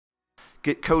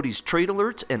Get Cody's trade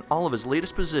alerts and all of his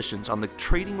latest positions on the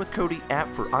Trading with Cody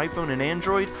app for iPhone and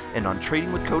Android and on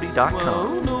tradingwithcody.com.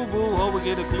 Who knew, boo ho, we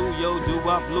get a clue, yo, do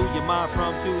I blew your mind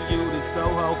from QU to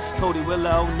Soho. Cody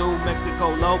Willow, New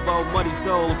Mexico, Lobo, muddy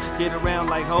souls, get around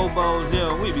like hobos,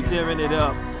 yeah, we be tearing it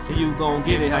up. And you gon'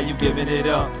 get it how you giving it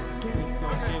up.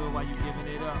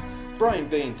 Brian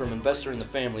Bain from Investor in the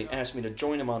Family asked me to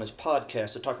join him on his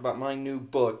podcast to talk about my new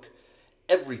book,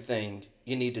 Everything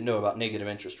You Need to Know About Negative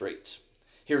Interest Rates.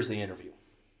 Here's the interview.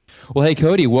 Well, hey,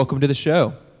 Cody, welcome to the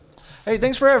show. Hey,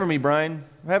 thanks for having me, Brian,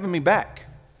 for having me back.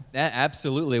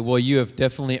 Absolutely. Well, you have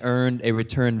definitely earned a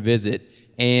return visit.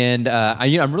 And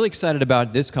I'm really excited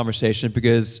about this conversation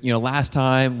because, last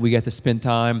time we got to spend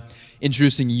time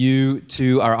introducing you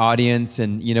to our audience,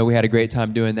 and, we had a great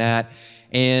time doing that.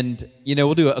 And,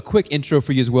 we'll do a quick intro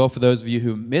for you as well for those of you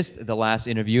who missed the last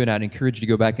interview, and I'd encourage you to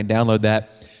go back and download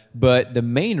that. But the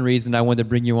main reason I wanted to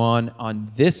bring you on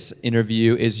this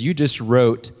interview is you just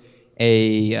wrote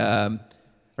or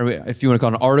if you want to call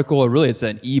it an article, or really it's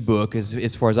an ebook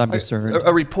as far as I'm concerned.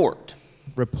 A report.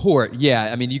 Report,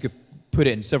 yeah. I mean, you could put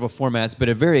it in several formats, but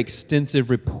a very extensive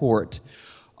report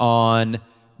on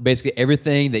basically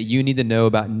everything that you need to know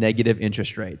about negative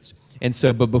interest rates. And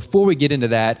so, but before we get into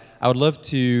that, I would love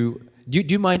to, do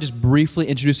you mind just briefly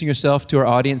introducing yourself to our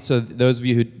audience so those of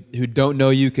you who don't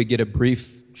know you could get a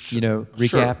brief recap?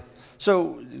 Sure.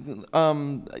 So,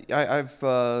 I'm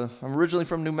originally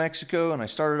from New Mexico, and I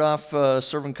started off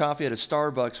serving coffee at a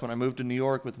Starbucks when I moved to New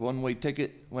York with a one-way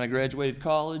ticket when I graduated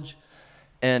college,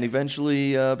 and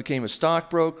eventually became a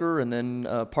stockbroker, and then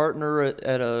a partner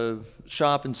at a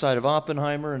shop inside of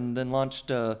Oppenheimer, and then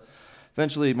launched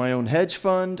eventually my own hedge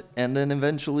fund, and then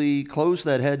eventually closed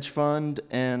that hedge fund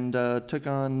and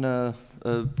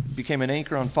became an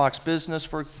anchor on Fox Business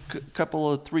for a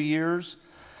couple of 3 years.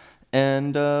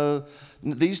 And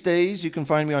these days, you can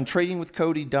find me on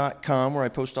tradingwithcody.com, where I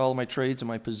post all of my trades and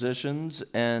my positions,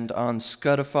 and on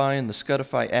Scutify and the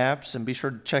Scutify apps. And be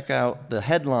sure to check out the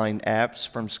Headline apps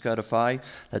from Scutify.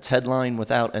 That's Headline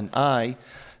without an I.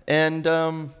 And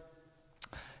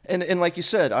like you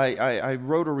said, I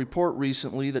wrote a report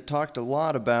recently that talked a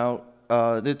lot about,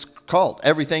 it's called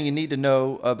Everything You Need to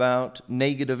Know About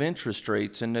Negative Interest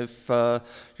Rates. And if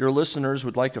your listeners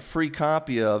would like a free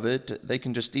copy of it, they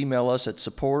can just email us at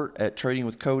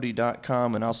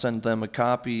support@tradingwithcody.com, and I'll send them a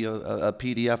copy, a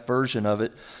PDF version of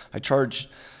it. I charge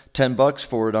 $10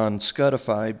 for it on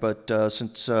Scutify, but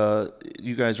since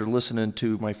you guys are listening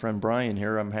to my friend Brian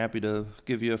here, I'm happy to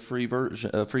give you a free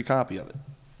copy of it.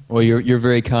 Well, you're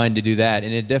very kind to do that,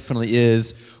 and it definitely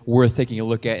is worth taking a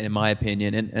look at, in my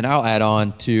opinion. And I'll add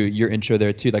on to your intro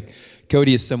there too. Like,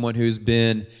 Cody is someone who's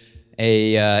been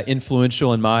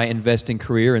influential in my investing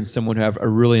career, and someone who I've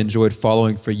really enjoyed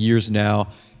following for years now.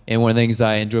 And one of the things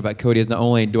I enjoy about Cody is not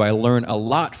only do I learn a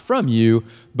lot from you,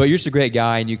 but you're just a great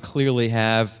guy, and you clearly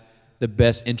have the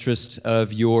best interest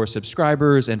of your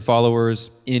subscribers and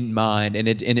followers in mind, and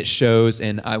it shows.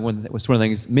 And it's one of the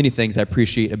things, many things I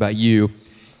appreciate about you.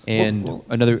 And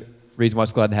another reason why I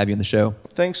was glad to have you on the show.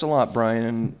 Thanks a lot,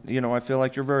 Brian. And, I feel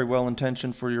like you're very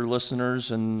well-intentioned for your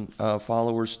listeners and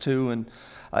followers, too. And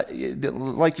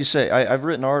like you say, I've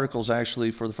written articles, actually,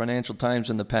 for the Financial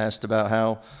Times in the past about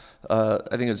how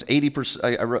I think it's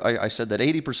 80%. I said that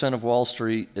 80% of Wall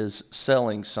Street is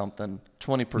selling something.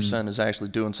 20% is actually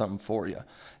doing something for you.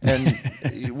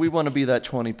 And we want to be that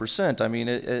 20%. I mean,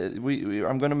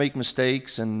 I'm going to make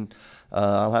mistakes, and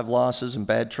I'll have losses and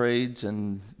bad trades,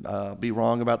 and be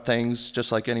wrong about things just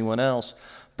like anyone else.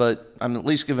 But I'm at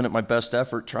least giving it my best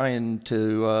effort, trying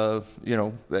to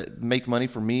make money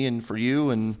for me and for you,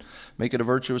 and make it a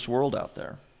virtuous world out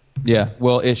there. Yeah,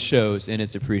 well, it shows, and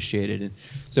it's appreciated. And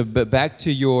so, but back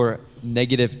to your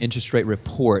negative interest rate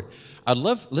report, I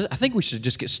think we should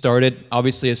just get started,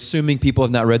 obviously assuming people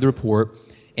have not read the report,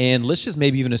 and let's just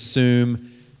maybe even assume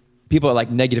people are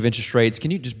like negative interest rates.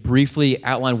 Can you just briefly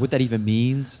outline what that even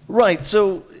means? Right.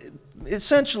 So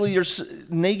essentially, your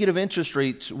negative interest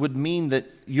rates would mean that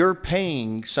you're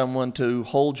paying someone to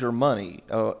hold your money,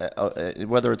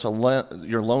 whether it's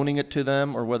you're loaning it to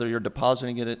them, or whether you're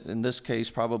depositing it. In this case,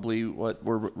 probably what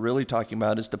we're really talking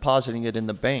about is depositing it in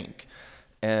the bank.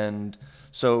 And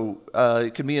so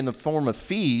it can be in the form of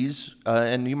fees,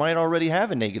 and you might already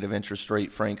have a negative interest rate,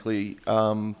 frankly,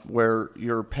 where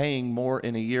you're paying more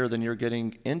in a year than you're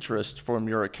getting interest from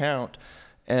your account.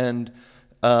 And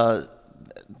what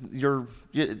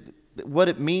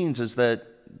it means is that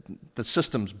the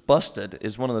system's busted,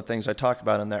 is one of the things I talk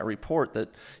about in that report, that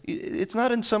it's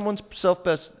not in someone's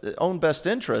own best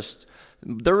interest.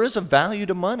 There is a value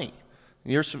to money.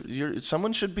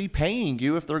 Someone should be paying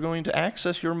you if they're going to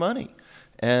access your money.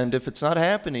 And if it's not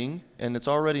happening, and it's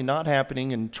already not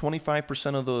happening in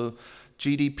 25% of the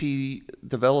GDP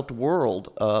developed world,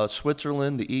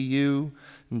 Switzerland, the EU,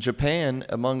 and Japan,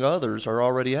 among others, are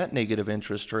already at negative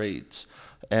interest rates.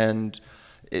 And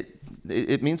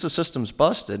it means the system's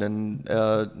busted, and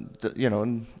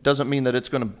doesn't mean that it's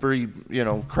going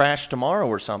to crash tomorrow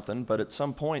or something. But at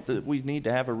some point, that we need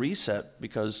to have a reset,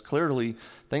 because clearly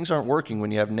things aren't working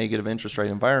when you have a negative interest rate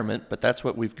environment. But that's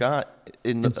what we've got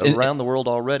around the world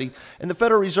already, and the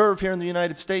Federal Reserve here in the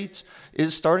United States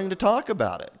is starting to talk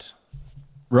about it.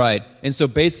 Right. And so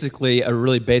basically, a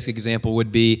really basic example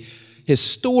would be,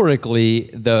 historically,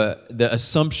 the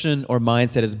assumption or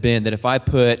mindset has been that if I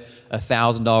put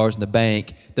 $1,000 in the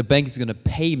bank is going to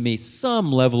pay me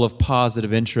some level of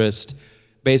positive interest,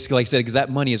 basically, like I said, because that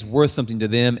money is worth something to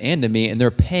them and to me, and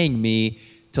they're paying me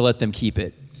to let them keep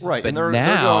it. Right, but and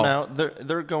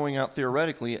they're going out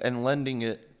theoretically and lending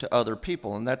it to other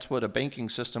people, and that's what a banking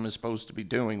system is supposed to be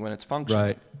doing when it's functioning.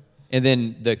 Right. And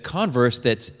then the converse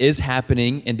that is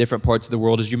happening in different parts of the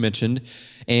world, as you mentioned,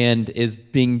 and is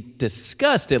being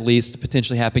discussed, at least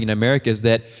potentially happening in America, is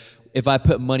that if I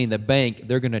put money in the bank,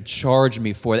 they're going to charge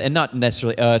me for it. And not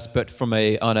necessarily us, but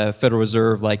on a Federal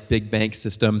Reserve like big bank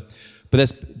system. But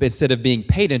that's, instead of being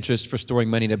paid interest for storing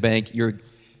money in a bank, you're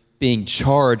being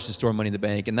charged to store money in the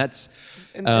bank. And that's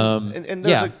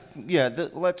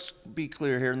let's be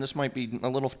clear here, and this might be a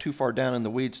little too far down in the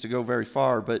weeds to go very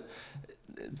far, but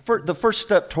the first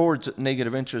step towards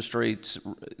negative interest rates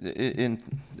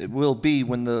it will be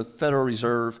when the Federal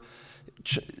Reserve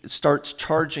starts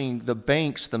charging the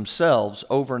banks themselves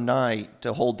overnight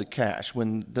to hold the cash.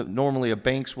 Normally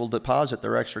banks will deposit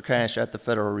their extra cash at the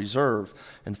Federal Reserve,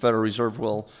 and the Federal Reserve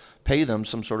will pay them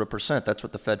some sort of percent. That's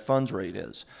what the Fed funds rate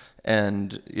is.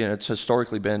 And it's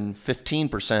historically been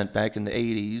 15% back in the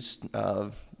 80s,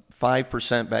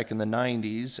 5% back in the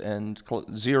 90s, and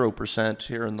 0%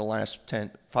 here in the last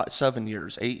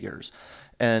 8 years.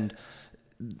 And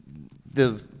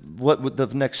what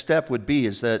the next step would be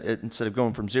is that instead of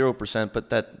going from 0%, but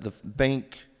that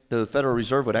the Federal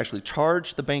Reserve would actually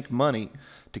charge the bank money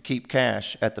to keep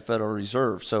cash at the Federal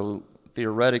Reserve. So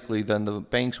theoretically, then the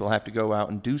banks will have to go out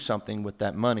and do something with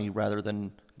that money rather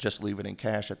than just leave it in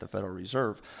cash at the Federal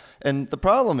Reserve. And the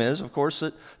problem is, of course,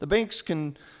 that the banks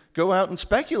can go out and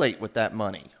speculate with that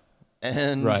money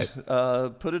and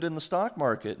put it in the stock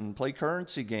market and play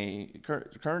currency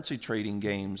trading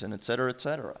games, and et cetera, et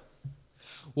cetera.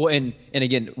 Well, and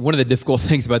again, one of the difficult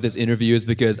things about this interview is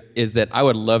that I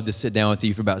would love to sit down with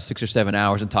you for about 6 or 7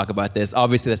 hours and talk about this.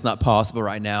 Obviously, that's not possible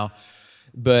right now,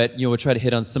 but we'll try to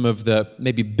hit on some of the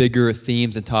maybe bigger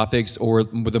themes and topics, or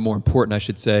the more important, I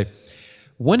should say.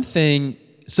 One thing,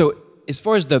 so as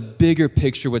far as the bigger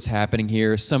picture, what's happening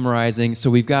here, summarizing, so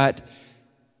we've got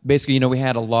basically, we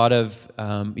had a lot of,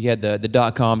 you had the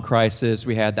dot-com crisis,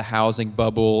 we had the housing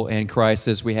bubble and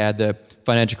crisis, we had the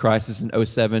financial crisis in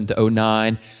 07 to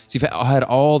 09. So you've had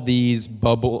all these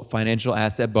financial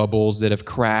asset bubbles that have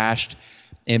crashed,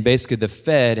 and basically the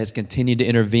Fed has continued to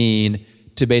intervene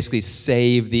to basically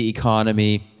save the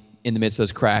economy in the midst of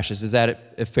those crashes. Is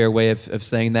that a fair way of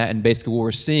saying that? And basically what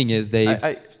we're seeing is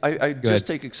I just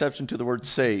take exception to the word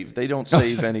save. They don't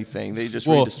save anything. They just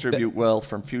redistribute wealth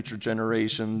from future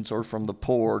generations or from the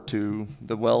poor to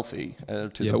the wealthy, to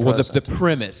the present. The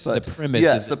premise. But, the premise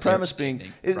yes, is the premise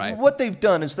being, right. What they've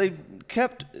done is they've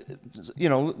kept,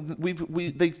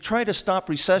 they try to stop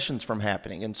recessions from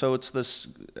happening. And so it's this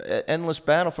endless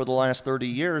battle for the last 30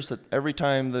 years that every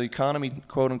time the economy,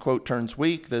 quote unquote, turns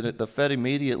weak, that the Fed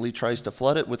immediately tries to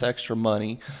flood it with extra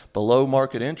money below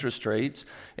market interest rates,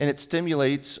 and it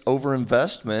stimulates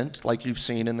overinvestment like you've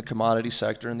seen in the commodity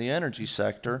sector and the energy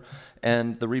sector,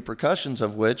 and the repercussions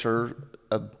of which are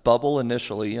a bubble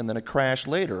initially and then a crash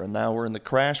later. And now we're in the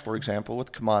crash, for example,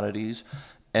 with commodities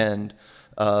and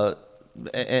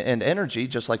energy,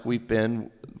 just like we've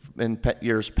been in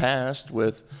years past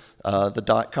with the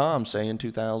dot-com, say in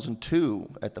 2002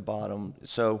 at the bottom.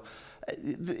 So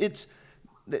it's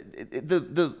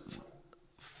the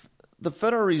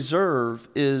Federal Reserve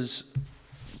is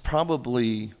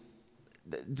probably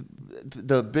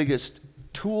the biggest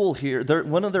tool here.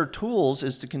 One of their tools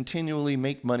is to continually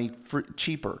make money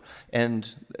cheaper. And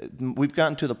we've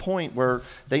gotten to the point where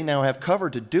they now have cover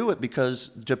to do it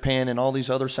because Japan and all these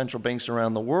other central banks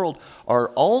around the world are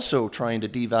also trying to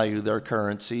devalue their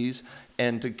currencies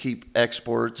and to keep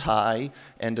exports high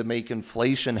and to make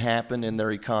inflation happen in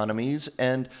their economies.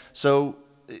 And so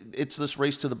it's this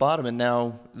race to the bottom, and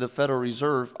now the Federal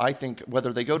Reserve, I think,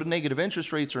 whether they go to negative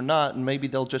interest rates or not, and maybe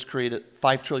they'll just create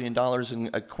 $5 trillion in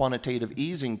a quantitative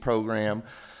easing program,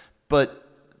 but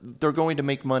they're going to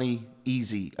make money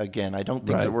easy again. I don't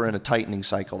think Right. that we're in a tightening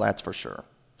cycle, that's for sure.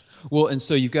 Well, and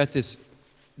so you've got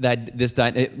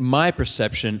my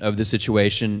perception of the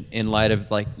situation in light of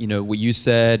what you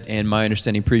said and my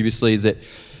understanding previously is that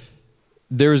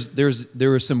there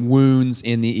were some wounds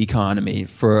in the economy,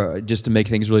 for just to make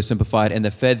things really simplified, and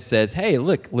the Fed says, hey,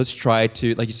 look, let's try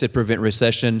to, like you said, prevent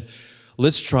recession.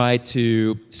 Let's try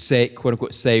to quote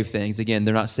unquote save things. Again,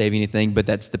 they're not saving anything, but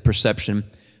that's the perception,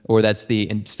 or that's the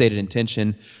stated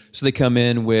intention. So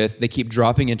they keep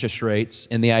dropping interest rates,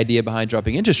 and the idea behind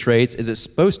dropping interest rates is it's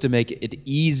supposed to make it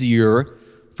easier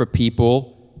for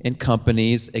people and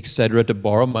companies, et cetera, to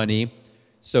borrow money.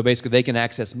 So basically they can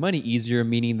access money easier,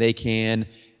 meaning they can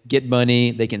get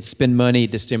money, they can spend money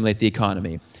to stimulate the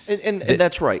economy. And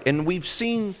that's right. And we've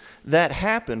seen that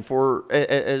happen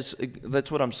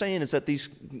that's what I'm saying, is that these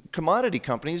commodity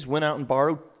companies went out and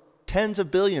borrowed tens of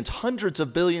billions, hundreds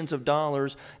of billions of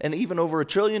dollars, and even over $1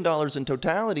 trillion in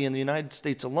totality in the United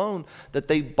States alone, that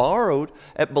they borrowed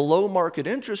at below market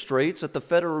interest rates that the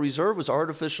Federal Reserve was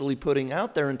artificially putting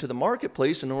out there into the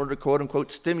marketplace in order to quote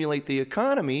unquote stimulate the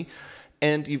economy.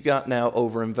 And you've got now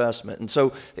overinvestment. And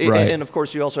so, Right. and of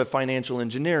course, you also have financial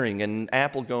engineering and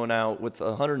Apple going out with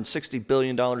 $160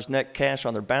 billion net cash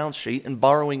on their balance sheet and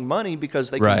borrowing money because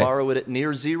they can Right. borrow it at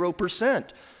near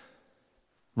 0%.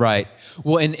 Right.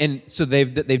 Well, and so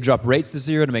they've dropped rates to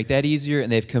zero to make that easier,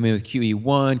 and they've come in with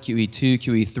QE1, QE2,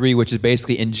 QE3, which is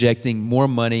basically injecting more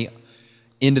money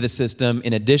into the system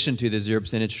in addition to the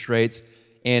 0% interest rates.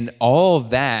 And all of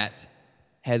that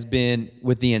has been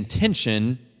with the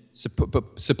intention,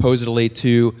 supposedly,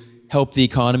 to help the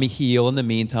economy heal in the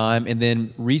meantime. And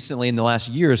then recently, in the last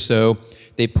year or so,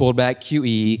 they pulled back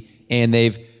QE, and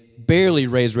they've barely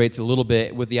raised rates a little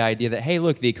bit with the idea that, hey,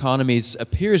 look, the economy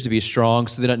appears to be strong,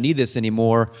 so they don't need this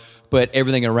anymore. But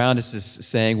everything around us is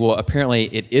saying, well, apparently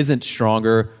it isn't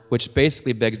stronger, which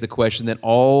basically begs the question that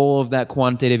all of that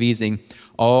quantitative easing,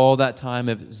 all that time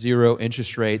of zero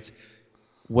interest rates,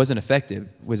 wasn't effective.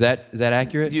 Is that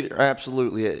accurate? You're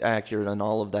absolutely accurate on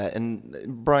all of that.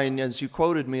 And Brian, as you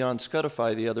quoted me on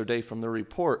Scutify the other day from the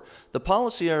report, the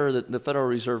policy error that the Federal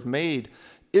Reserve made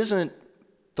isn't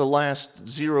the last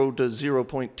 0 to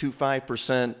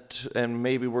 0.25%, and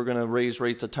maybe we're going to raise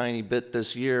rates a tiny bit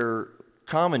this year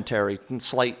commentary,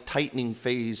 slight tightening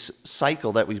phase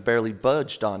cycle that we've barely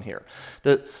budged on here.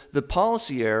 The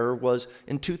policy error was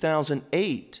in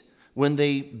 2008, when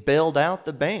they bailed out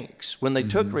the banks, when they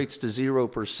took rates to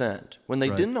 0%, when they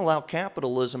Right. didn't allow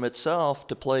capitalism itself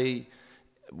to play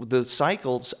the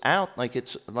cycles out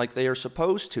like they are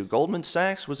supposed to. Goldman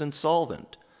Sachs was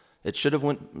insolvent.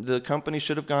 The company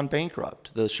should have gone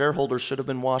bankrupt. The shareholders should have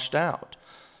been washed out.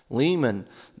 Lehman,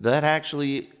 that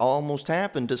actually almost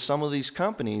happened to some of these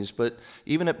companies, but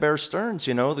even at Bear Stearns,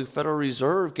 the Federal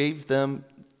Reserve gave them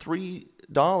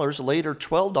 $3, later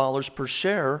 $12 per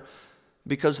share,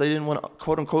 because they didn't want to,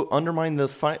 quote unquote, undermine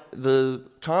the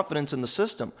confidence in the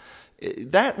system.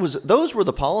 Those were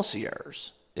the policy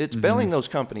errors. It's bailing those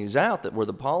companies out that were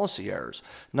the policy errors,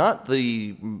 not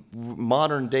the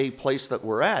modern day place that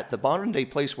we're at. The modern day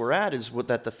place we're at is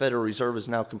that the Federal Reserve has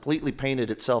now completely painted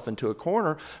itself into a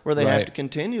corner where they have Right. to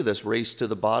continue this race to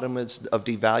the bottom of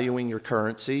devaluing your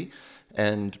currency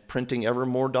and printing ever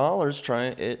more dollars,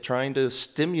 trying to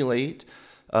stimulate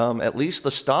at least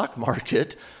the stock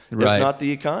market, Right. if not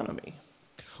the economy.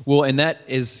 Well, and that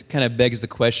is kind of begs the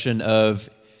question of,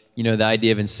 the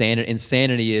idea of insanity.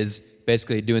 Insanity is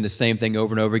basically doing the same thing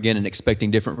over and over again and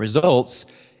expecting different results.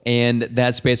 And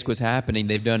that's basically what's happening.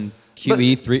 They've done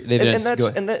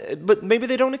QE3. But maybe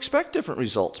they don't expect different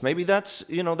results. Maybe that's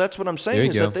what I'm saying,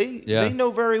 is that they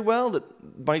know very well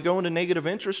that by going to negative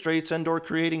interest rates and or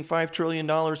creating $5 trillion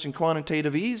in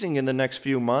quantitative easing in the next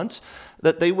few months,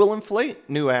 that they will inflate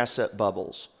new asset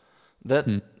bubbles.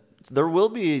 That there will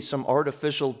be some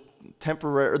artificial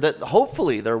temporary, that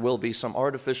hopefully there will be some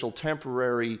artificial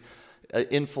temporary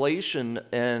inflation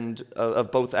and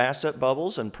of both asset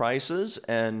bubbles and prices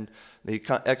and the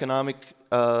economic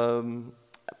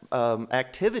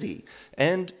activity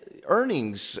and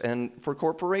earnings and for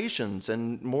corporations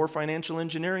and more financial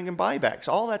engineering and buybacks.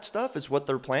 All that stuff is what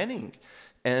they're planning,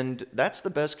 and that's the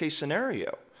best case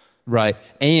scenario. Right.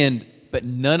 But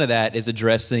none of that is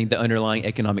addressing the underlying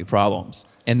economic problems.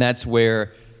 And that's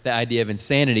where the idea of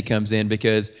insanity comes in,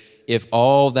 because if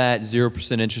all that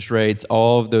 0% interest rates,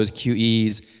 all of those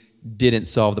QEs didn't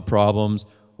solve the problems,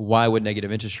 why would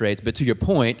negative interest rates? But to your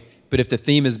point, but if the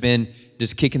theme has been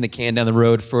just kicking the can down the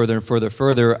road further and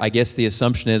further, I guess the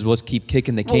assumption is, well, let's keep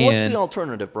kicking the can. Well, what's the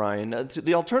alternative, Brian?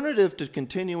 The alternative to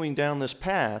continuing down this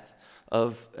path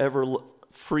of ever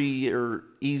free or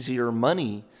easier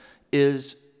money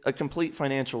is a complete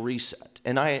financial reset.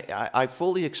 And I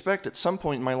fully expect at some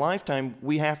point in my lifetime,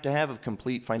 we have to have a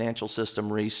complete financial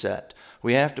system reset.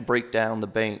 We have to break down the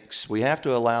banks. We have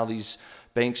to allow these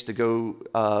banks to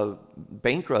go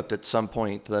bankrupt at some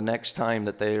point the next time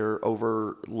that they are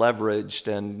over leveraged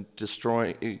and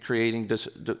creating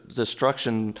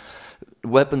destruction,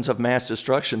 weapons of mass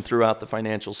destruction throughout the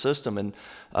financial system. And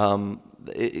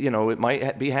it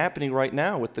might be happening right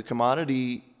now with the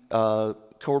commodity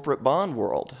corporate bond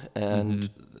world and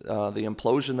the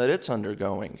implosion that it's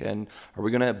undergoing. And are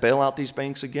we going to bail out these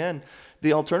banks again?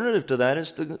 The alternative to that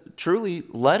is to truly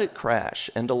let it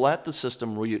crash and to let the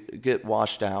system get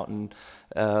washed out. And,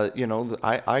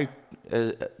 I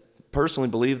personally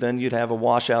believe then you'd have a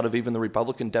washout of even the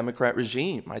Republican-Democrat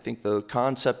regime. I think the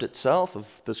concept itself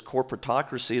of this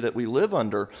corporatocracy that we live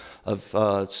under, of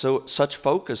such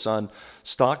focus on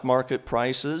stock market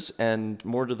prices and,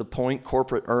 more to the point,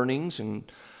 corporate earnings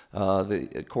and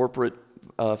the corporate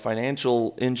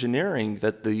financial engineering,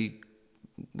 that the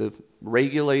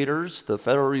regulators, the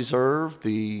Federal Reserve,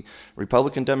 the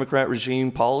Republican-Democrat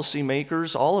regime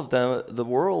policymakers, all of the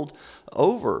world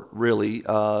over, really,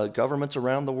 governments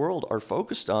around the world are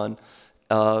focused on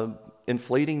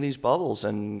inflating these bubbles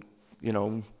and,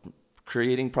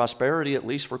 creating prosperity, at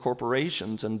least for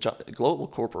corporations and global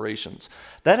corporations.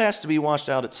 That has to be washed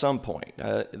out at some point.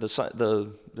 The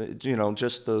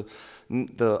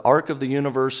arc of the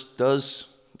universe does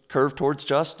curve towards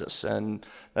justice, and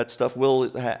that stuff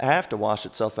will have to wash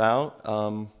itself out.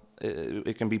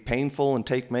 It can be painful and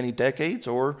take many decades,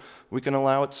 or we can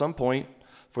allow at some point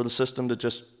for the system to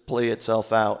just play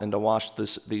itself out and to wash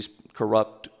these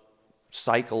corrupt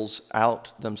cycles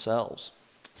out themselves.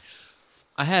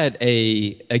 I had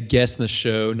a guest in the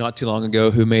show not too long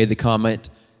ago who made the comment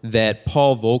that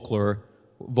Paul Volcker,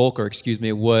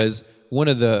 was one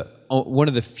of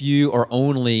the few or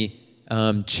only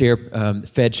Fed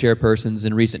chairpersons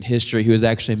in recent history who has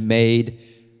actually made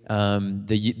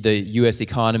the U.S.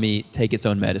 economy take its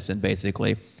own medicine,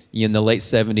 basically, in the late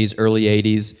 70s, early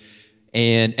 80s.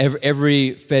 And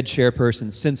every Fed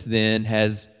chairperson since then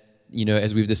has,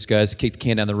 as we've discussed, kicked the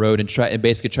can down the road and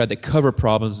basically tried to cover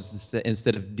problems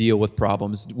instead of deal with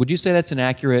problems. Would you say that's an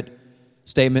accurate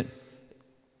statement?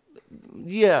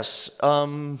 Yes,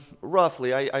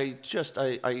 roughly. I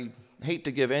hate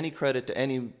to give any credit to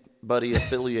anybody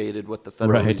affiliated with the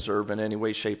Federal Reserve in any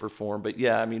way, shape, or form. But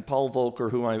yeah, I mean, Paul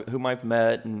Volcker, whom I've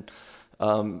met, and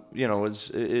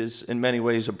is in many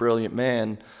ways a brilliant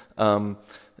man.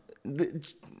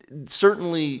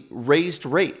 Certainly raised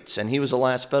rates, and he was the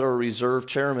last Federal Reserve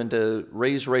chairman to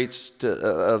raise rates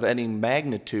of any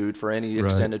magnitude for any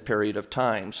extended period of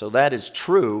time. So that is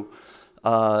true,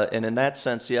 and in that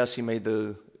sense, yes, he made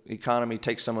the economy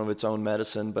take some of its own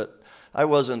medicine, but I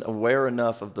wasn't aware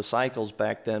enough of the cycles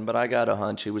back then, but I got a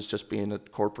hunch he was just being a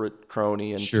corporate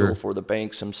crony and tool for the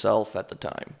banks himself at the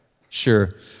time. Sure.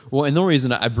 Well, and the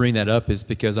reason I bring that up is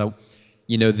because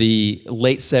the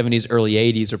late 70s, early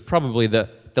 80s are probably the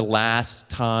last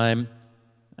time,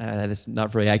 that's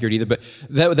not very accurate either, but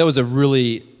that was a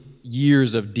really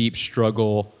years of deep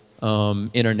struggle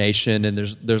in our nation, and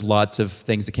there's lots of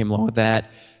things that came along with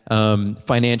that.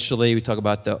 Financially, we talk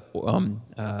about the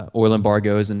oil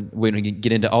embargoes, and we don't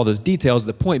get into all those details.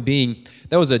 The point being,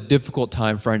 that was a difficult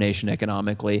time for our nation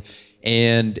economically,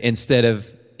 and instead of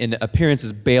in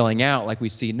appearances bailing out like we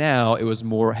see now, it was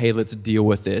more, hey, let's deal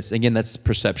with this. Again, that's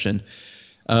perception.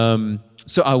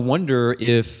 So I wonder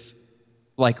if,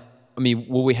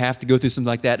 will we have to go through something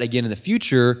like that again in the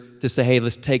future to say, hey,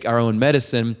 let's take our own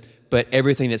medicine, but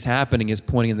everything that's happening is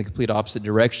pointing in the complete opposite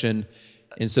direction.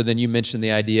 And so then you mentioned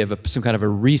the idea of some kind of a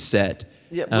reset.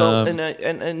 Yeah, well,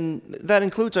 and that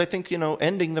includes, I think,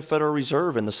 ending the Federal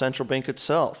Reserve and the central bank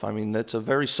itself. I mean, that's a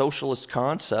very socialist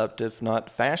concept, if not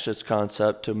fascist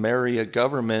concept, to marry a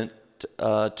government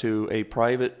to a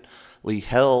privately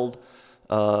held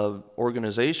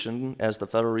organization, as the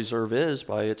Federal Reserve is,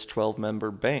 by its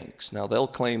 12-member banks. Now, they'll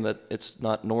claim that it's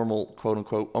not normal,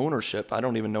 quote-unquote, ownership. I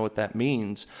don't even know what that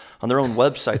means. On their own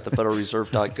website, the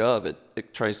federalreserve.gov,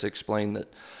 it tries to explain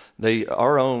that they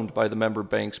are owned by the member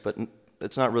banks, but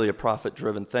it's not really a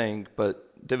profit-driven thing,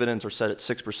 but dividends are set at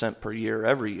 6% per year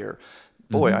every year.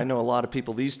 Boy, I know a lot of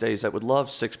people these days that would love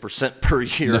 6% per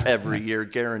year every year,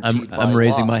 guaranteed by law. I'm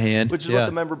raising my hand. Which is what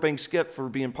the member banks get for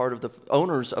being part of the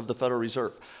owners of the Federal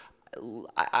Reserve.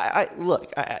 The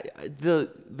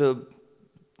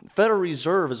Federal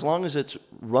Reserve, as long as it's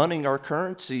running our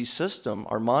currency system,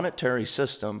 our monetary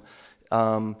system,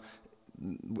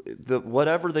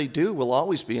 whatever they do will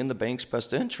always be in the bank's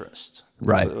best interest.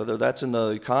 Right. Whether that's in the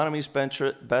economy's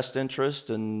best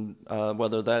interest, and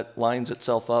whether that lines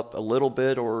itself up a little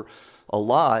bit or a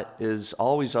lot is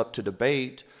always up to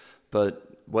debate, but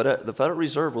the Federal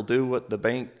Reserve will do what the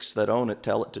banks that own it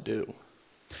tell it to do.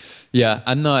 Yeah,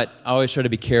 I always try to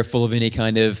be careful of any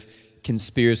kind of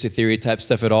conspiracy theory type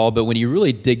stuff at all, but when you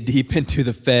really dig deep into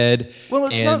the Fed, well,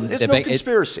 it's no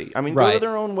conspiracy. I mean, right. Go to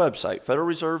their own website,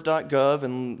 federalreserve.gov,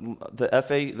 and the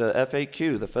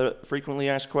FAQ, the frequently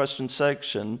asked questions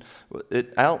section.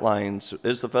 It outlines,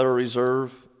 is the Federal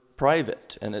Reserve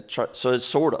private? And so it's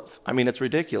sort of. I mean, it's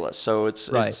ridiculous. So it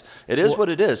is what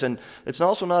it is, and it's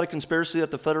also not a conspiracy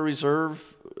that the Federal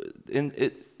Reserve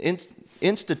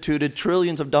instituted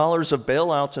trillions of dollars of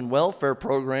bailouts and welfare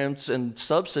programs and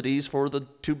subsidies for the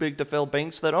too big to fail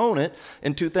banks that own it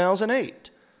in 2008.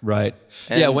 Right.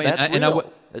 And that's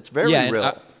real. It's very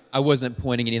real. I wasn't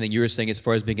pointing anything you were saying as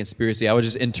far as being conspiracy. I was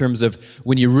just in terms of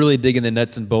when you really dig in the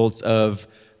nuts and bolts of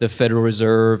the Federal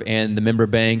Reserve and the member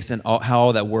banks and how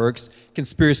all that works.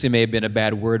 Conspiracy may have been a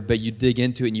bad word, but you dig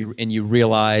into it and you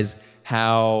realize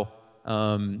how.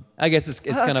 I guess it's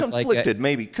kind of like conflicted,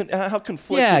 how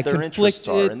conflicted their interests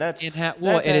are, and that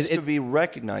has to be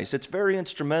recognized. It's very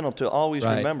instrumental to always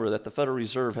remember that the Federal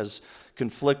Reserve has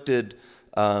conflicted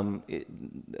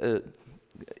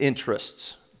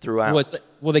interests throughout.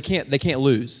 Well, they can't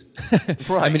lose.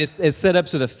 Right. I mean, it's set up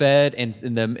so the Fed and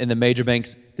the major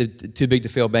banks, the too big to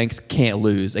fail banks, can't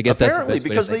lose. I guess apparently that's the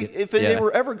best because if they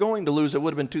were ever going to lose, it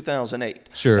would have been 2008.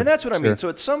 Sure, and that's what I mean. So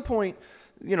at some point,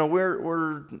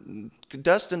 we're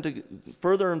destined to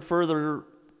further and further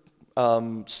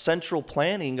central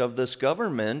planning of this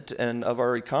government and of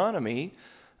our economy,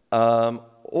 and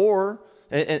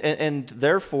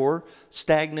therefore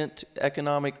stagnant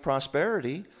economic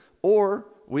prosperity, or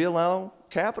we allow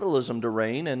capitalism to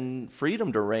reign and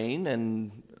freedom to reign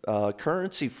and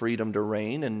currency freedom to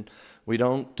reign, and we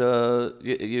don't.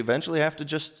 You eventually have to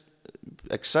just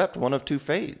accept one of two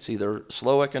fates: either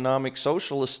slow economic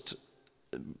socialist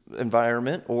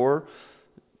environment or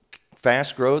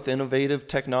fast growth, innovative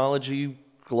technology,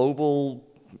 global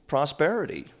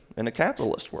prosperity in a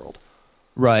capitalist world.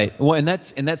 Right. Well, and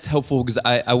that's helpful because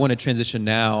I want to transition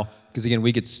now because again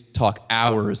we could talk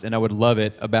hours and I would love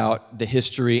it about the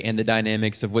history and the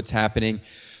dynamics of what's happening.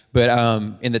 But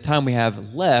in the time we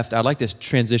have left, I'd like to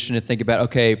transition and think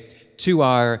about to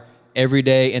our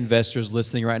everyday investors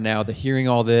listening right now, they're hearing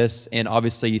all this, and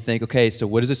obviously you think, okay, so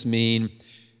what does this mean?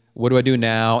 What do I do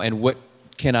now, and what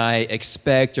can I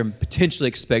expect or potentially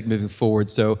expect moving forward?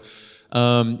 So,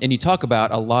 and you talk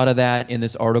about a lot of that in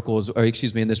this article,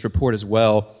 in this report as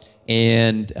well.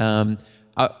 And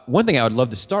one thing I would love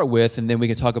to start with, and then we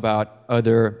can talk about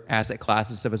other asset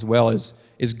classes stuff as well, is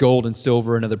gold and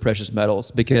silver and other precious metals.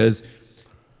 Because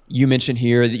you mentioned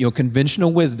here that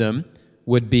conventional wisdom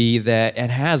would be that,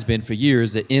 and has been for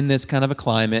years, that in this kind of a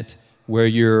climate where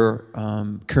your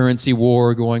currency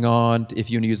war going on,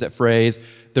 if you want to use that phrase,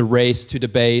 the race to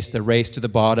debase, the race to the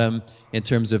bottom in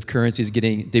terms of currencies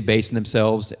debasing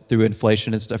themselves through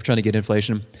inflation and stuff, trying to get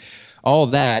inflation. All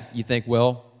of that, you think,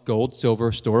 well, gold,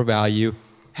 silver, store of value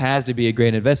has to be a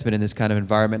great investment in this kind of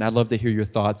environment. I'd love to hear your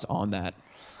thoughts on that.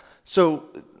 So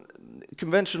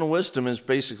conventional wisdom is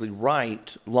basically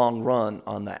right long run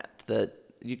on that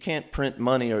you can't print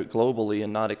money globally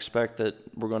and not expect that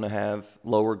we're going to have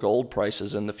lower gold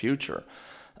prices in the future.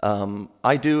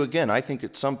 I think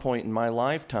at some point in my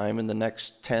lifetime, in the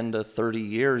next 10 to 30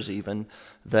 years even,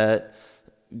 that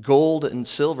gold and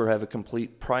silver have a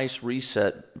complete price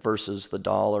reset versus the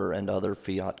dollar and other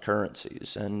fiat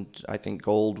currencies. And I think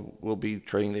gold will be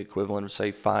trading the equivalent of,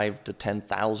 say, $5,000 to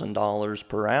 $10,000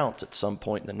 per ounce at some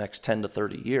point in the next 10 to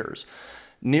 30 years.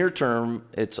 Near term,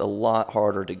 it's a lot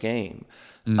harder to game.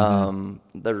 Mm-hmm.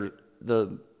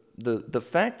 The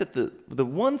fact that the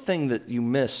one thing that you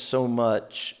miss so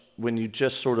much when you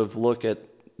just sort of look at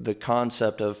the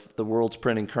concept of the world's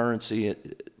printing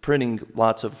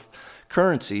lots of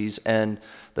currencies and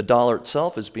the dollar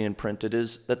itself is being printed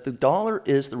is that the dollar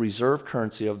is the reserve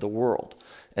currency of the world.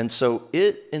 And so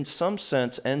it, in some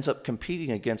sense, ends up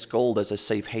competing against gold as a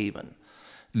safe haven.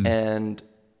 And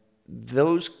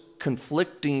those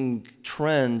conflicting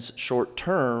trends short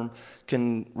term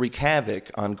can wreak havoc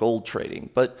on gold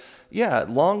trading. But yeah,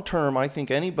 long term, I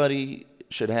think anybody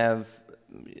should have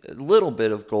a little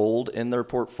bit of gold in their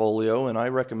portfolio, and I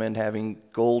recommend having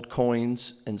gold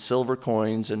coins and silver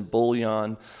coins and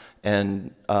bullion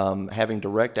and having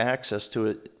direct access to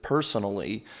it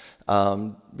personally,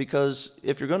 because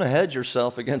if you're going to hedge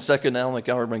yourself against economic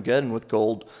Armageddon with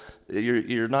gold,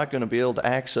 you're not going to be able to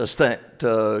access that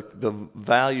the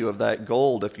value of that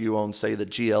gold if you own, say, the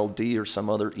GLD or some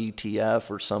other ETF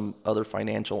or some other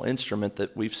financial instrument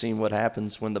that we've seen what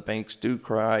happens when the banks do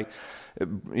collapse.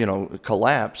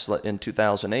 In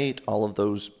 2008, all of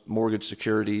those mortgage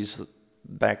securities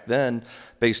back then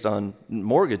based on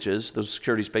mortgages, those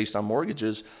securities based on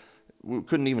mortgages, we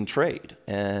couldn't even trade.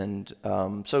 And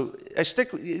so I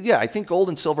think gold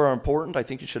and silver are important. I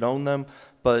think you should own them,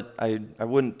 but I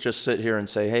wouldn't just sit here and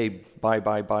say, hey,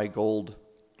 buy gold.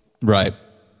 Right.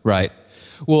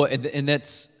 Well, and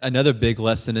that's another big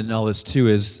lesson in all this too,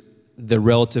 is the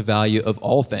relative value of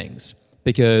all things.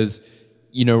 Because,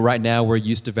 right now we're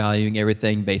used to valuing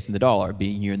everything based on the dollar,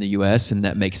 being here in the U.S., and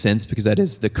that makes sense because that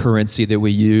is the currency that we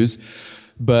use.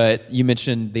 But you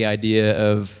mentioned the idea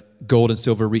of gold and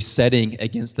silver resetting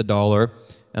against the dollar.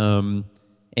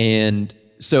 And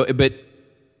so, but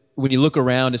when you look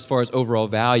around as far as overall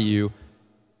value,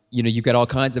 you've got all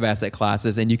kinds of asset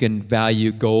classes, and you can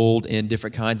value gold in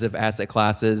different kinds of asset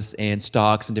classes and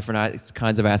stocks in different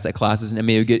kinds of asset classes. And I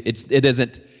mean,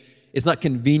 it's not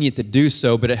convenient to do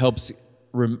so, but it helps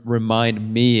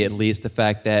remind me, at least, the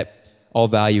fact that all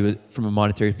value from a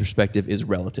monetary perspective is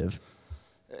relative.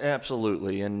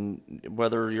 Absolutely, and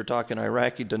whether you're talking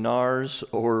Iraqi dinars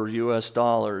or U.S.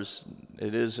 dollars,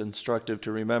 it is instructive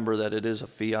to remember that it is a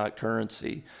fiat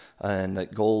currency, and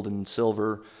that gold and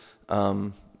silver,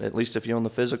 at least if you own the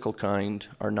physical kind,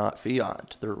 are not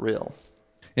fiat, they're real.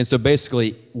 And so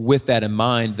basically, with that in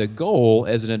mind, the goal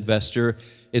as an investor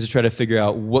is to try to figure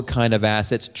out what kind of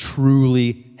assets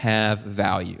truly have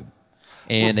value.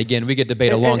 And again, we could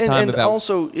debate a long time about... And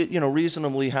also,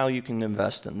 reasonably how you can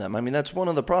invest in them. I mean, that's one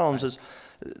of the problems is,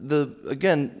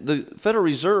 the Federal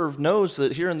Reserve knows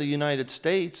that here in the United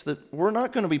States that we're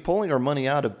not going to be pulling our money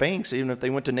out of banks even if they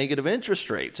went to negative interest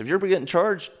rates. If you're getting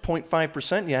charged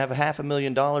 0.5% and you have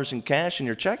 $500,000 in cash in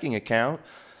your checking account,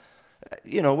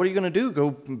 what are you going to do? Go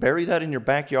bury that in your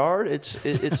backyard?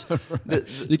 You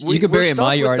can bury it in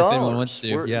my yard if anyone wants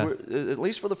to. We're, at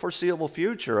least for the foreseeable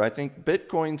future. I think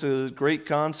Bitcoin's a great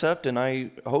concept, and I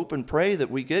hope and pray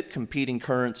that we get competing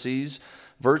currencies,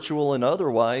 virtual and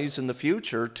otherwise, in the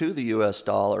future to the U.S.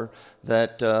 dollar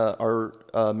that are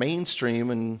mainstream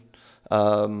and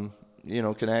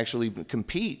can actually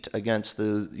compete against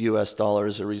the U.S. dollar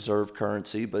as a reserve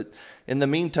currency. But in the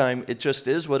meantime, it just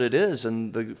is what it is,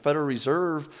 and the Federal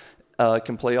Reserve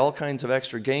can play all kinds of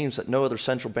extra games that no other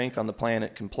central bank on the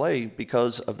planet can play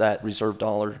because of that reserve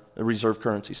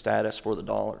currency status for the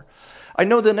dollar. I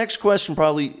know the next question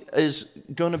probably is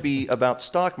going to be about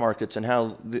stock markets and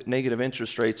how the negative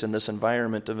interest rates in this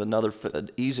environment of another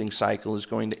easing cycle is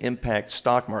going to impact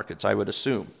stock markets, I would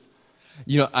assume.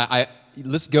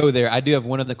 Let's go there. I do have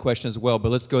one other question as well,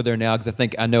 but let's go there now because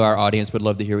I know our audience would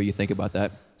love to hear what you think about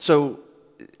that. So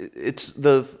it's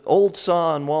the old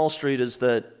saw on Wall Street is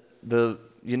that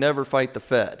you never fight the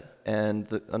Fed. And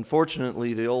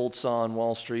unfortunately, the old saw on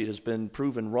Wall Street has been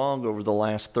proven wrong over the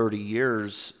last 30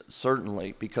 years,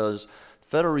 certainly, because the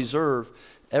Federal Reserve,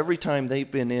 every time they've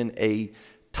been in a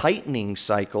tightening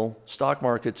cycle, stock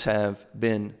markets have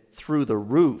been through the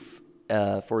roof.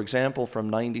 For example, from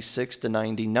 96 to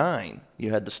 99,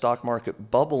 you had the stock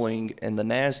market bubbling and the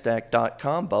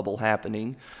NASDAQ.com bubble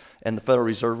happening, and the Federal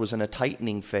Reserve was in a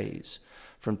tightening phase.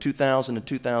 From 2000 to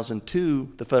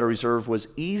 2002, the Federal Reserve was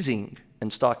easing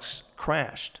and stocks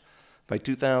crashed. By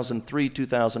 2003,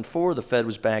 2004, the Fed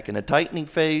was back in a tightening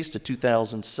phase to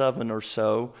 2007 or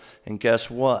so, and guess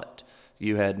what?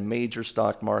 You had major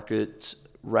stock markets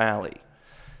rally.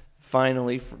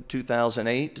 Finally, from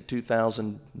 2008 to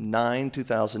 2009,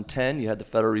 2010, you had the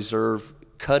Federal Reserve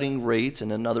cutting rates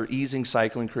and another easing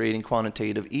cycle and creating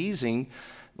quantitative easing.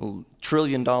 $1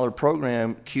 trillion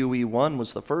program, QE1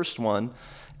 was the first one,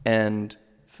 and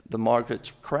the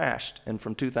markets crashed. And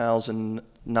from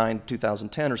 2009 to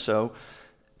 2010 or so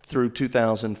through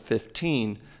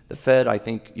 2015, the Fed, I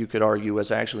think you could argue, was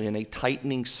actually in a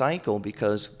tightening cycle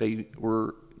because they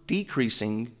were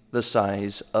decreasing the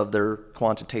size of their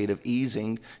quantitative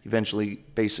easing, eventually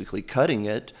basically cutting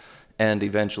it, and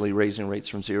eventually raising rates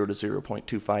from 0 to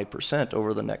 0.25%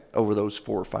 over those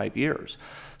 4 or 5 years.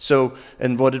 So,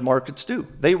 and what did markets do?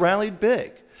 They rallied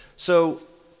big. So,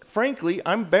 frankly,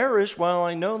 I'm bearish while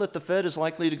I know that the Fed is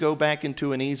likely to go back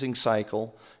into an easing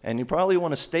cycle, and you probably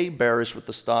want to stay bearish with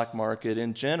the stock market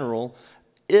in general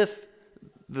if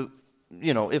the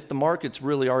markets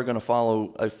really are going to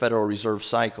follow a Federal Reserve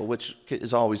cycle, which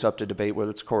is always up to debate whether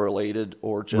it's correlated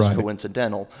or just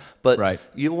coincidental. But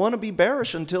you want to be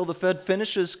bearish until the Fed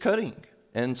finishes cutting.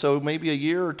 And so maybe a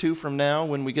year or two from now,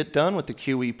 when we get done with the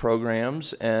QE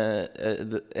programs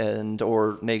and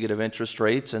or negative interest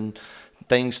rates and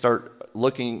things start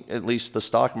looking, at least the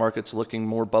stock market's looking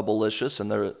more bubblicious,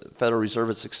 and the Federal Reserve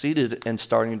has succeeded in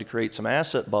starting to create some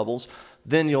asset bubbles,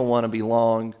 then you'll want to be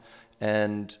long,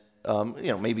 and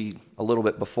maybe a little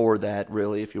bit before that,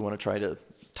 really, if you want to try to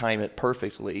time it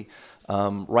perfectly.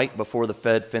 Right before the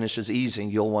Fed finishes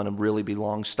easing, you'll want to really be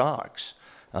long stocks.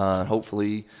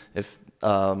 Hopefully, if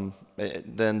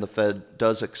then the Fed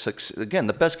does again.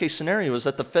 The best case scenario is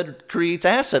that the Fed creates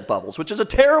asset bubbles, which is a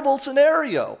terrible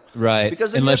scenario. Right.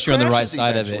 Because unless you're on the right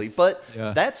side of it. But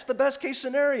that's the best case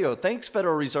scenario. Thanks,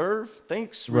 Federal Reserve.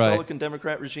 Thanks, Republican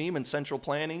Democrat regime and central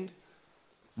planning.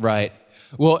 Right.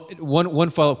 Well, one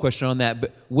follow-up question on that,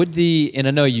 but and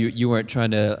I know you weren't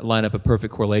trying to line up a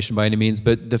perfect correlation by any means,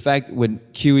 but the fact when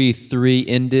QE3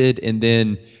 ended and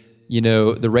then,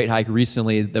 the rate hike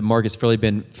recently, the market's fairly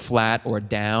been flat or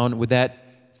down, would that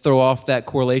throw off that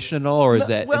correlation at all, or am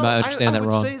I understanding that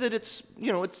wrong? I would say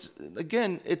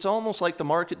that it's almost like the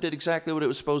market did exactly what it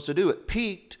was supposed to do. It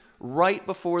peaked right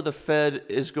before the Fed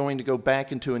is going to go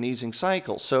back into an easing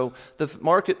cycle. So the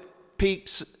market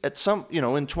peaked at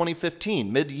in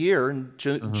 2015, mid-year, in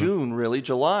June, really,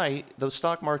 July, the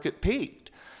stock market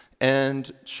peaked. And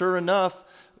sure enough,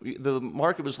 the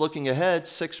market was looking ahead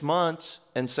 6 months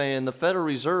and saying the Federal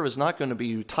Reserve is not going to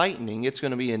be tightening, it's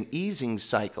going to be an easing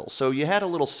cycle. So you had a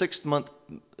little 6-month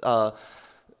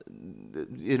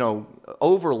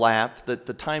overlap that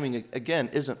the timing, again,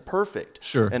 isn't perfect.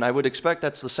 Sure. And I would expect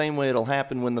that's the same way it'll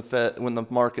happen when the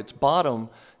markets bottom,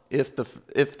 if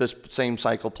this same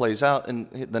cycle plays out in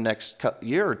the next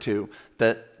year or two,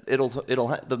 that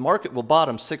the market will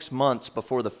bottom 6 months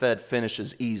before the Fed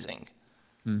finishes easing.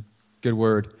 Good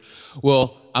word.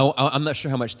 Well, I'm not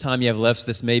sure how much time you have left, so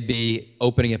this may be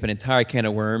opening up an entire can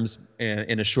of worms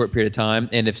in a short period of time,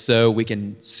 and if so, we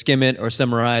can skim it or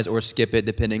summarize or skip it,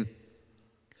 depending.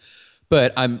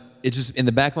 But it's just in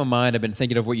the back of my mind, I've been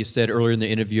thinking of what you said earlier in the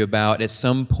interview about at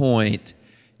some point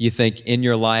you think in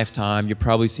your lifetime you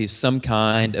probably see some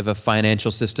kind of a financial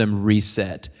system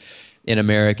reset in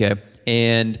America.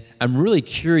 And I'm really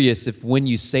curious if when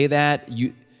you say that,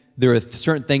 there are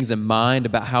certain things in mind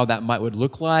about how that would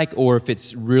look like, or if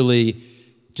it's really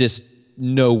just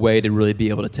no way to really be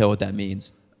able to tell what that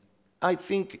means. I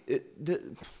think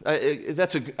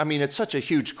it's such a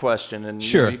huge question, and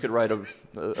sure. You could write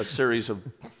a series of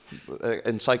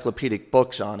encyclopedic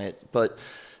books on it, but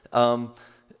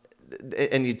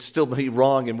and you'd still be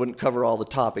wrong and wouldn't cover all the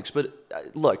topics. But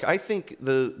look, I think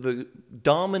the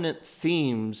dominant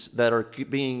themes that are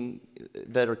being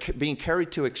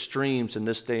carried to extremes in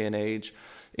this day and age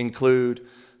include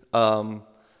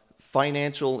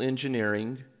financial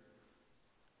engineering,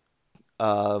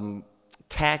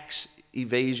 tax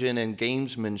evasion and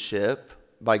gamesmanship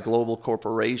by global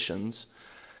corporations,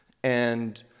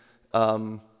 and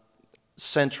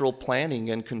central planning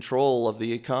and control of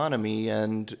the economy,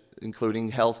 and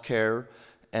including healthcare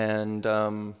and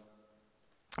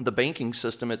the banking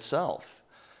system itself.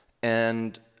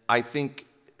 And I think,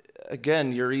 again,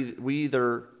 we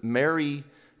either marry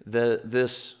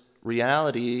this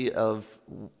reality of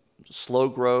slow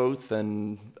growth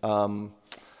and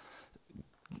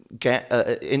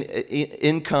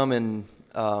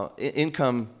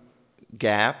income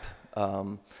gap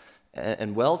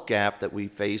and wealth gap that we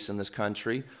face in this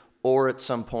country, or at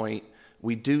some point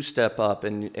we do step up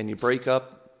and you break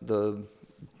up the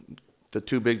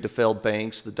too big to fail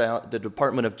banks. The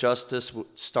Department of Justice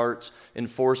starts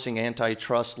enforcing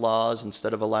antitrust laws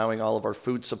instead of allowing all of our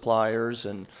food suppliers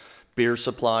and beer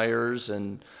suppliers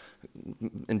and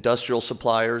industrial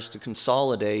suppliers to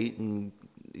consolidate. And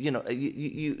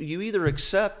you either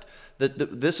accept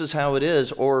that this is how it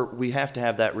is, or we have to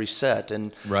have that reset.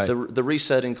 And right. The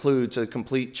reset includes a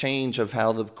complete change of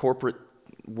how the corporate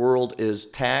world is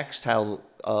taxed, how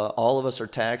all of us are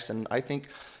taxed. And I think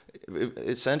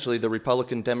essentially the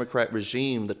Republican-Democrat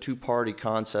regime, the two-party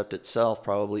concept itself,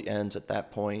 probably ends at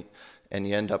that point, and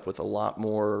you end up with a lot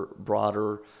more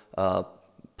broader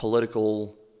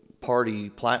political party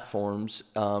platforms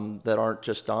that aren't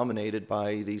just dominated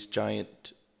by these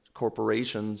giant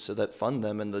corporations that fund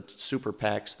them and the super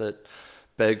PACs that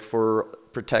beg for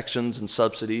protections and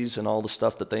subsidies and all the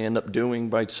stuff that they end up doing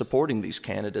by supporting these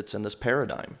candidates in this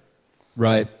paradigm.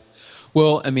 Right.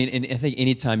 Well, I mean, and I think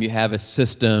anytime you have a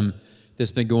system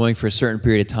that's been going for a certain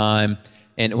period of time,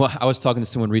 and I was talking to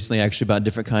someone recently actually about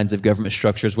different kinds of government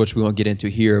structures, which we won't get into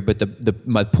here, but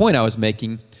my point I was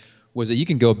making was that you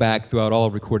can go back throughout all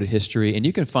of recorded history and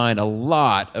you can find a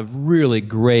lot of really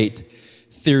great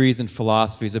theories and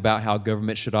philosophies about how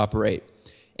government should operate.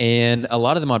 And a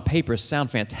lot of them on paper sound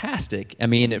fantastic. I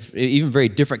mean, even very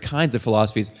different kinds of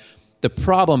philosophies. The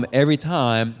problem every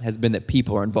time has been that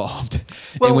people are involved.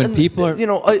 Well, and when people are,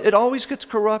 it always gets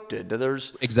corrupted.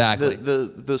 There's Exactly.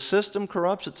 the system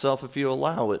corrupts itself if you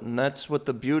allow it, and that's what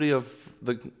the beauty of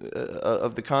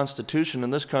the Constitution in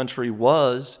this country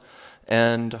was,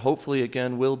 and hopefully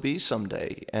again will be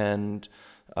someday. And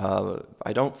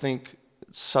I don't think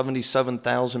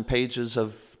 77,000 pages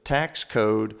of tax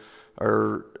code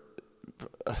are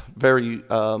very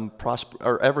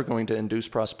are ever going to induce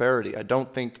prosperity. I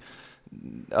don't think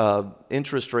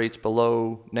interest rates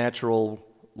below natural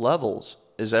levels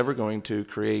is ever going to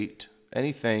create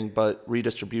anything but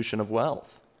redistribution of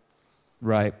wealth.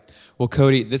 Right. Well,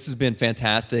 Cody, this has been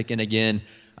fantastic. And again,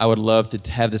 I would love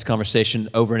to have this conversation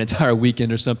over an entire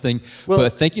weekend or something. Well,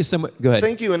 but thank you so much. Go ahead.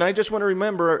 Thank you. And I just want to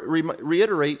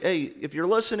reiterate, hey, if you're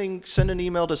listening, send an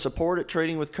email to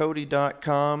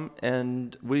support@tradingwithcody.com,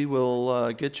 and we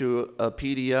will get you a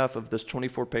PDF of this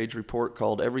 24-page report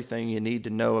called Everything You Need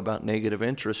to Know About Negative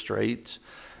Interest Rates.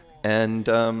 And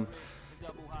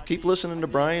keep listening to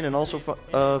Brian, and also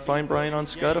find Brian on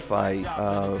Scutify,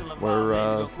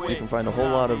 where you can find a whole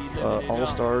lot of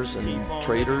all-stars and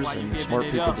traders and smart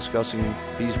people discussing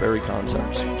these very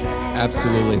concepts.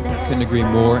 Absolutely. Couldn't agree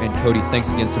more. And Cody, thanks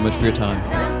again so much for your time.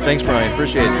 Thanks, Brian.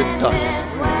 Appreciate it. Good to talk.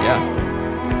 Yeah.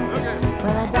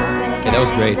 Yeah, that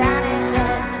was great.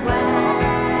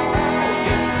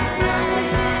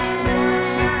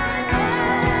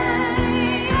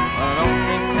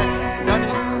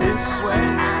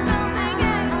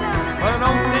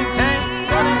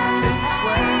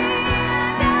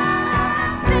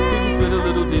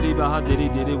 About how did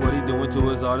it, what he doing to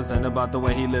his artists, and about the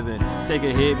way he living. Take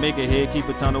a hit, make a hit, keep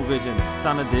a tunnel vision.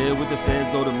 Sign a deal with the feds,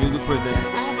 go to music prison.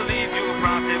 Who believe you a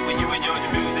profit when you enjoy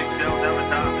your music, sells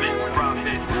advertisements for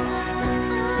profits?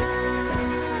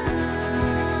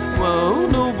 Well, who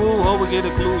knew, boo ho, we get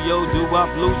a clue, yo,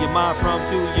 doo-wop, blew your mind from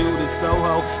QU to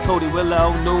Soho. Cody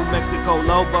Willow, New Mexico,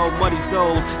 Lobo, muddy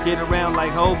souls, get around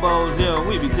like hobos, yeah,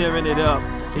 we be tearing it up.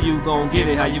 And you gon' get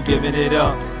it, how you giving it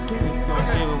up? You gon'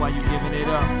 give it while you giving it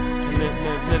up, and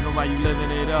living while you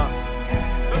living it up.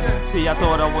 See, I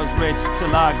thought I was rich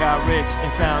till I got rich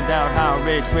and found out how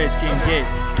rich can get.